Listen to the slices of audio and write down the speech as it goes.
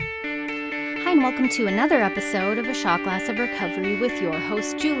Hi, and welcome to another episode of A Shot Glass of Recovery with your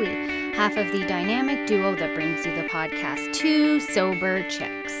host, Julie, half of the dynamic duo that brings you the podcast, Two Sober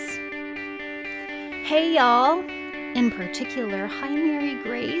Chicks. Hey, y'all. In particular, hi, Mary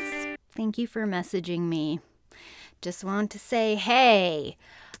Grace. Thank you for messaging me. Just want to say, hey,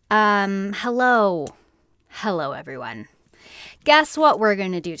 hello, everyone. Guess what we're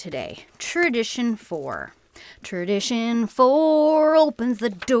going to do today? Tradition 4. Tradition 4 opens the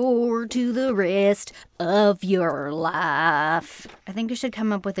door to the rest of your life. I think we should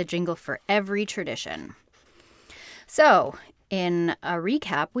come up with a jingle for every tradition. So, in a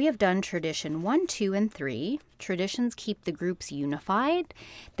recap, we have done tradition 1, 2, and 3. Traditions keep the groups unified.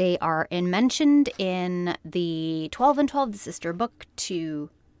 They are mentioned in the 12 and 12, the sister book to...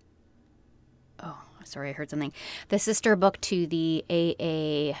 Sorry, I heard something. The sister book to the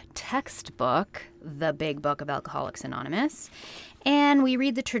AA textbook, The Big Book of Alcoholics Anonymous. And we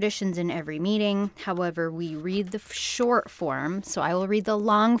read the traditions in every meeting. However, we read the short form. So I will read the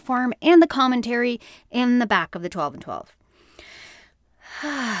long form and the commentary in the back of the 12 and 12.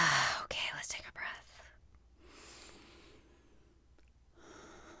 Okay, let's take a breath.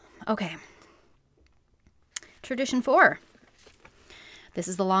 Okay. Tradition 4. This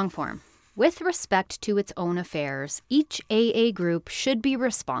is the long form. With respect to its own affairs, each AA group should be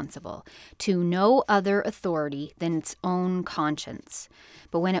responsible to no other authority than its own conscience.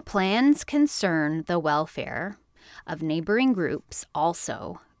 But when its plans concern the welfare of neighboring groups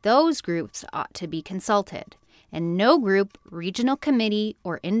also, those groups ought to be consulted. And no group, regional committee,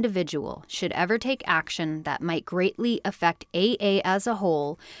 or individual should ever take action that might greatly affect AA as a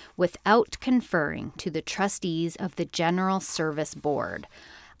whole without conferring to the trustees of the General Service Board.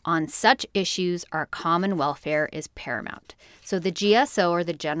 On such issues, our common welfare is paramount. So the GSO, or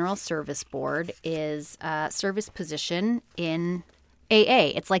the General Service Board, is a service position in AA.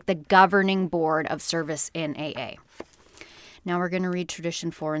 It's like the governing board of service in AA. Now we're going to read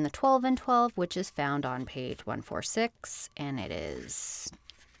Tradition 4 in the 12 and 12, which is found on page 146, and it is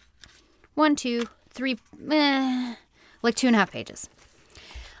 1, 2, 3, like 2.5 pages.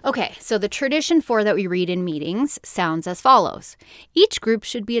 Okay, so the Tradition 4 that we read in meetings sounds as follows. Each group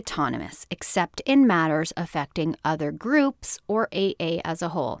should be autonomous, except in matters affecting other groups or AA as a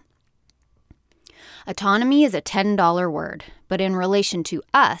whole. Autonomy is a $10 word, but in relation to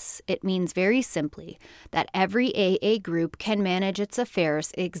us, it means very simply that every AA group can manage its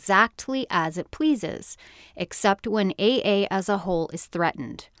affairs exactly as it pleases, except when AA as a whole is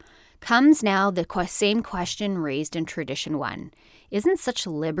threatened. Comes now the same question raised in Tradition 1. Isn't such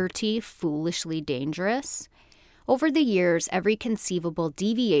liberty foolishly dangerous? Over the years, every conceivable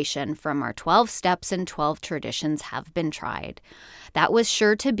deviation from our 12 steps and 12 traditions have been tried. That was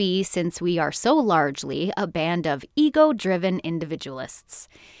sure to be, since we are so largely a band of ego-driven individualists.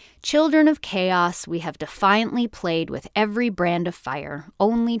 Children of chaos, we have defiantly played with every brand of fire,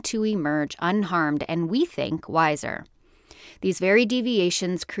 only to emerge unharmed and, we think, wiser. These very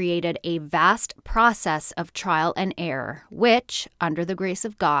deviations created a vast process of trial and error, which, under the grace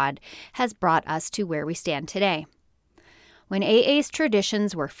of God, has brought us to where we stand today. When AA's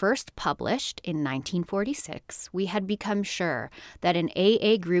traditions were first published in 1946, we had become sure that an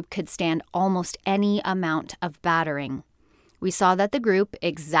AA group could stand almost any amount of battering. We saw that the group,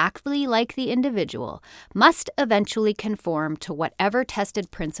 exactly like the individual, must eventually conform to whatever tested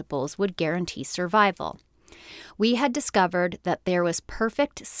principles would guarantee survival. We had discovered that there was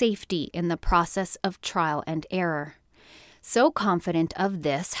perfect safety in the process of trial and error. So confident of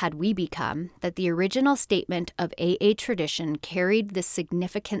this had we become that the original statement of AA tradition carried the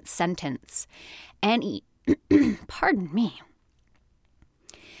significant sentence, Any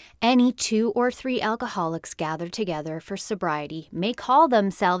 2 or 3 alcoholics gathered together for sobriety may call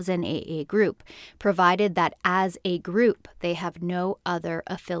themselves an AA group, provided that as a group they have no other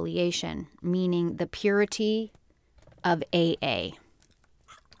affiliation, meaning the purity of AA.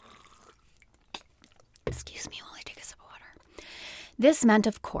 Excuse me while I take a sip of water. This meant,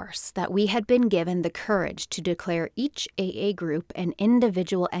 of course, that we had been given the courage to declare each AA group an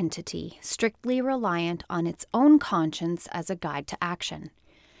individual entity, strictly reliant on its own conscience as a guide to action.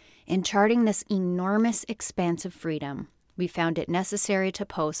 In charting this enormous expanse of freedom, we found it necessary to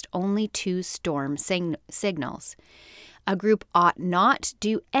post only 2 storm signals. A group ought not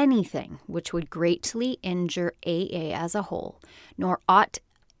do anything which would greatly injure AA as a whole, nor ought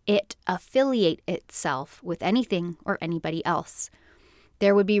it affiliate itself with anything or anybody else.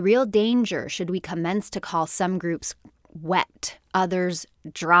 There would be real danger should we commence to call some groups wet, others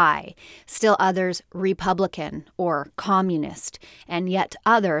dry, still others Republican or communist, and yet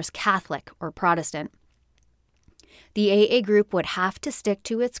others Catholic or Protestant. The AA group would have to stick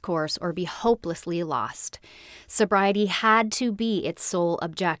to its course or be hopelessly lost. Sobriety had to be its sole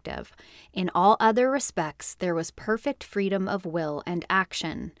objective. In all other respects, there was perfect freedom of will and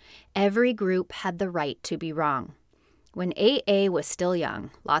action. Every group had the right to be wrong. When AA was still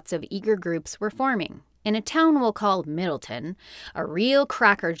young, lots of eager groups were forming. In a town we'll call Middleton, a real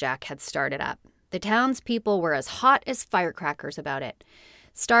crackerjack had started up. The townspeople were as hot as firecrackers about it.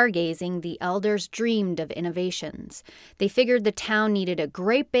 Stargazing, the elders dreamed of innovations. They figured the town needed a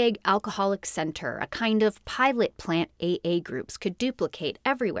great big alcoholic center, a kind of pilot plant AA groups could duplicate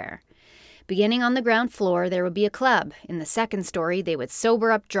everywhere. Beginning on the ground floor, there would be a club. In the second story, they would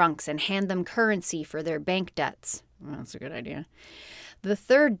sober up drunks and hand them currency for their bank debts. Well, that's a good idea. The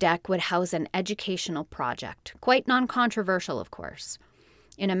third deck would house an educational project, quite non-controversial, of course.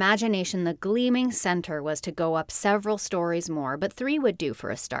 In imagination, the gleaming center was to go up several stories more, but 3 would do for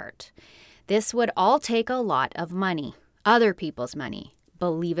a start. This would all take a lot of money, other people's money.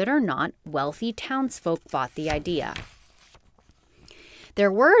 Believe it or not, wealthy townsfolk bought the idea.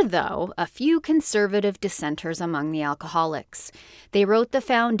 There were, though, a few conservative dissenters among the alcoholics. They wrote the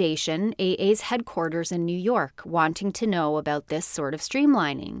foundation, AA's headquarters in New York, wanting to know about this sort of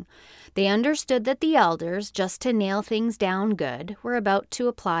streamlining. They understood that the elders, just to nail things down good, were about to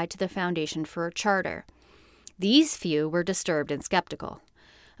apply to the foundation for a charter. These few were disturbed and skeptical.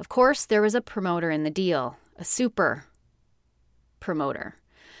 Of course, there was a promoter in the deal, a super promoter.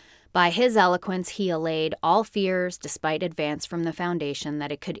 By his eloquence, he allayed all fears, despite advance from the foundation,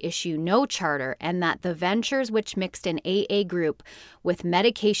 that it could issue no charter and that the ventures which mixed an AA group with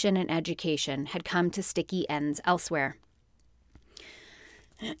medication and education had come to sticky ends elsewhere.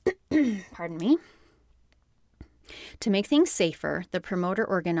 Pardon me. To make things safer, the promoter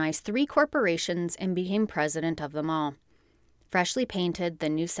organized 3 corporations and became president of them all. Freshly painted, the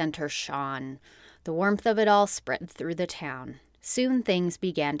new center shone. The warmth of it all spread through the town. Soon things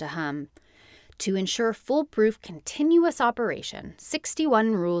began to hum. To ensure foolproof, continuous operation,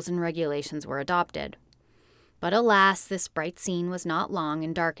 61 rules and regulations were adopted. But alas, this bright scene was not long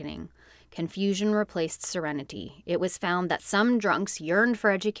in darkening. Confusion replaced serenity. It was found that some drunks yearned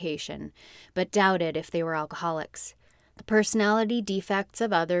for education, but doubted if they were alcoholics. The personality defects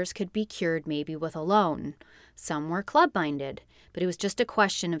of others could be cured maybe with a loan. Some were club-minded, but it was just a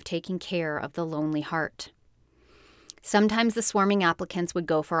question of taking care of the lonely heart. Sometimes the swarming applicants would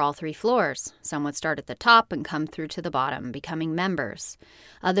go for all 3 floors. Some would start at the top and come through to the bottom, becoming members.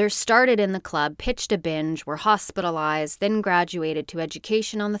 Others started in the club, pitched a binge, were hospitalized, then graduated to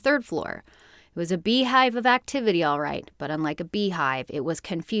education on the 3rd floor. It was a beehive of activity, all right, but unlike a beehive, it was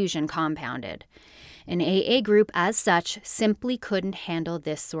confusion compounded. An AA group, as such, simply couldn't handle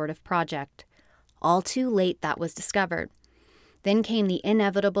this sort of project. All too late, that was discovered. Then came the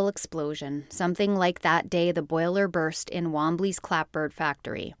inevitable explosion, something like that day the boiler burst in Wombley's clapboard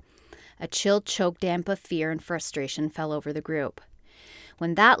factory. A chill choke damp of fear and frustration fell over the group.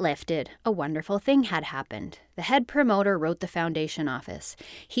 When that lifted, a wonderful thing had happened. The head promoter wrote the foundation office.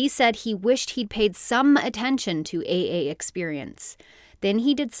 He said he wished he'd paid some attention to AA experience. Then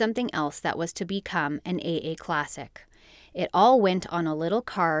he did something else that was to become an AA classic. It all went on a little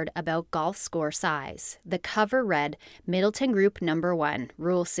card about golf score size. The cover read, Middleton Group Number 1,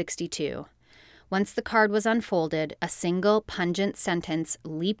 Rule 62. Once the card was unfolded, a single pungent sentence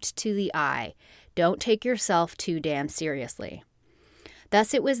leaped to the eye. Don't take yourself too damn seriously.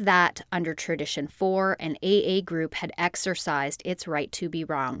 Thus it was that, under Tradition 4, an AA group had exercised its right to be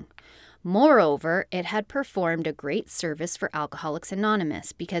wrong. Moreover, it had performed a great service for Alcoholics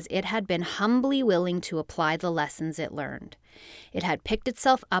Anonymous because it had been humbly willing to apply the lessons it learned. It had picked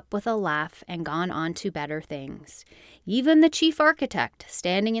itself up with a laugh and gone on to better things. Even the chief architect,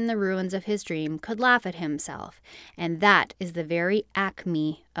 standing in the ruins of his dream, could laugh at himself, and that is the very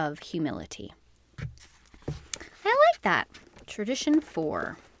acme of humility. I like that. Tradition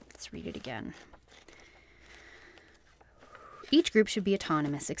 4. Let's read it again. Each group should be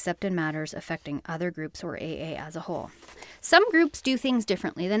autonomous except in matters affecting other groups or AA as a whole. Some groups do things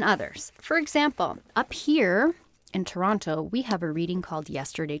differently than others. For example, up here in Toronto, we have a reading called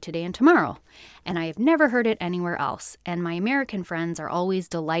Yesterday, Today, and Tomorrow, and I have never heard it anywhere else, and my American friends are always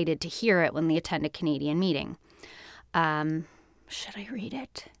delighted to hear it when they attend a Canadian meeting. Should I read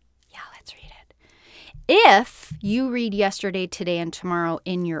it? Yeah, let's read it. If you read Yesterday, Today, and Tomorrow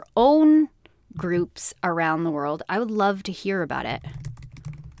in your own groups around the world, I would love to hear about it.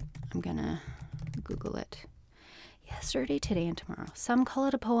 I'm gonna Google it. Yesterday, Today, and Tomorrow. Some call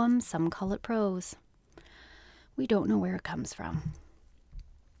it a poem, some call it prose. We don't know where it comes from,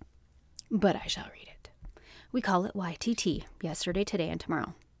 but I shall read it. We call it YTT, Yesterday, Today, and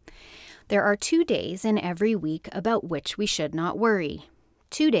Tomorrow. There are 2 days in every week about which we should not worry.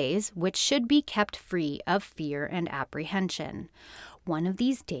 2 days which should be kept free of fear and apprehension. One of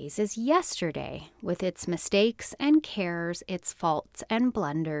these days is yesterday, with its mistakes and cares, its faults and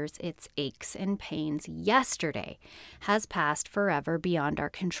blunders, its aches and pains. Yesterday has passed forever beyond our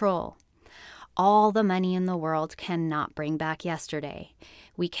control. All the money in the world cannot bring back yesterday.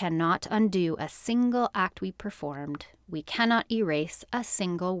 We cannot undo a single act we performed. We cannot erase a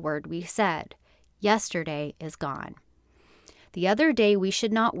single word we said. Yesterday is gone. The other day we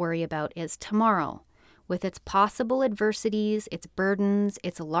should not worry about is tomorrow, with its possible adversities, its burdens,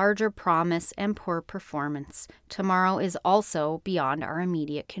 its larger promise, and poor performance. Tomorrow is also beyond our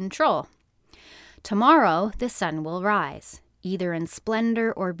immediate control. Tomorrow the sun will rise, either in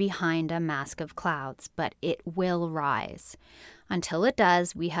splendor or behind a mask of clouds, but it will rise. Until it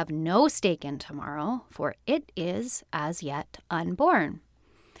does, we have no stake in tomorrow, for it is as yet unborn.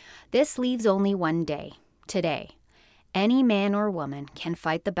 This leaves only one day, today. Any man or woman can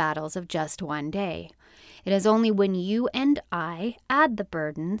fight the battles of just one day. It is only when you and I add the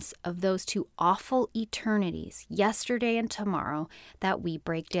burdens of those 2 awful eternities, yesterday and tomorrow, that we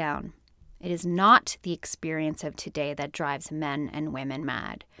break down. It is not the experience of today that drives men and women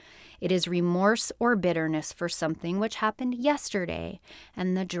mad. It is remorse or bitterness for something which happened yesterday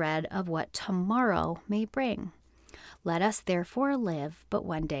and the dread of what tomorrow may bring. Let us therefore live but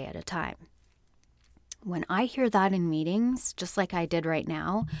one day at a time. When I hear that in meetings, just like I did right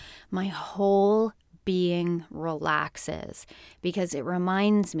now, my whole being relaxes because it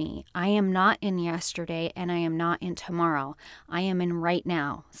reminds me I am not in yesterday and I am not in tomorrow. I am in right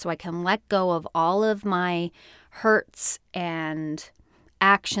now. So I can let go of all of my hurts and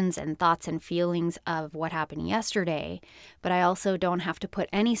actions and thoughts and feelings of what happened yesterday, but I also don't have to put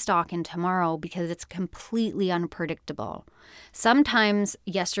any stock in tomorrow because it's completely unpredictable. Sometimes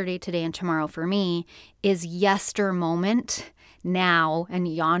yesterday, today, and tomorrow for me is yester moment, now, and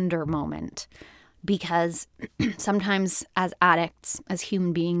yonder moment. Because sometimes as addicts, as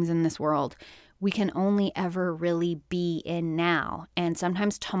human beings in this world, we can only ever really be in now. And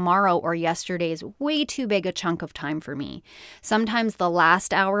sometimes tomorrow or yesterday is way too big a chunk of time for me. Sometimes the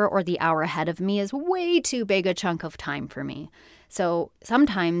last hour or the hour ahead of me is way too big a chunk of time for me. So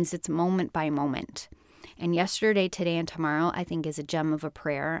sometimes it's moment by moment. And yesterday, today, and tomorrow, I think is a gem of a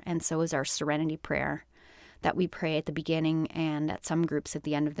prayer. And so is our serenity prayer that we pray at the beginning and at some groups at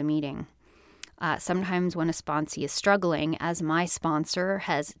the end of the meeting. Sometimes when a sponsee is struggling, as my sponsor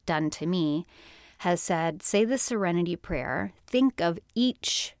has done to me, has said, say the serenity prayer, think of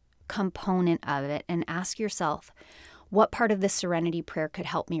each component of it and ask yourself, what part of the serenity prayer could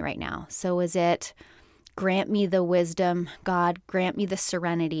help me right now? So is it, grant me the wisdom, God, grant me the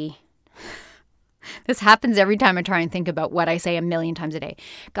serenity. This happens every time I try and think about what I say 1,000,000 times a day.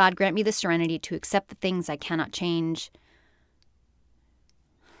 God, grant me the serenity to accept the things I cannot change.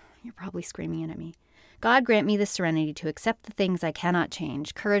 You're probably screaming at me. God, grant me the serenity to accept the things I cannot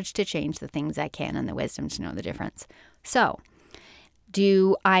change, courage to change the things I can, and the wisdom to know the difference. So,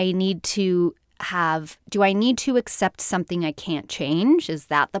 do I need to accept something I can't change? Is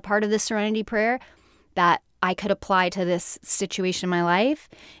that the part of the serenity prayer that I could apply to this situation in my life?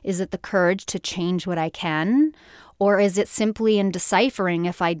 Is it the courage to change what I can? Or is it simply in deciphering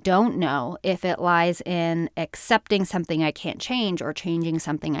if I don't know, if it lies in accepting something I can't change or changing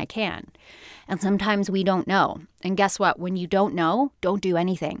something I can? And sometimes we don't know. And guess what? When you don't know, don't do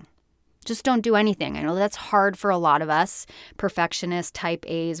anything. Just don't do anything. I know that's hard for a lot of us, perfectionists, type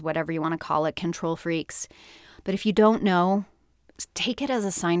A's, whatever you want to call it, control freaks. But if you don't know, take it as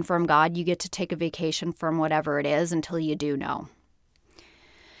a sign from God. You get to take a vacation from whatever it is until you do know.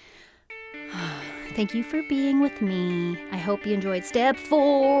 Thank you for being with me. I hope you enjoyed tradition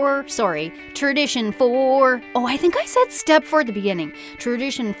 4. Oh, I think I said step 4 at the beginning.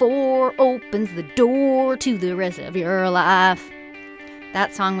 Tradition 4 opens the door to the rest of your life.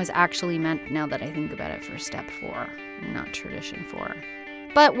 That song was actually meant, now that I think about it, for step 4, not tradition 4.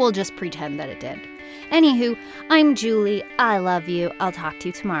 But we'll just pretend that it did. Anywho, I'm Julie. I love you. I'll talk to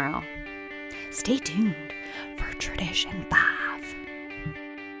you tomorrow. Stay tuned for tradition 5.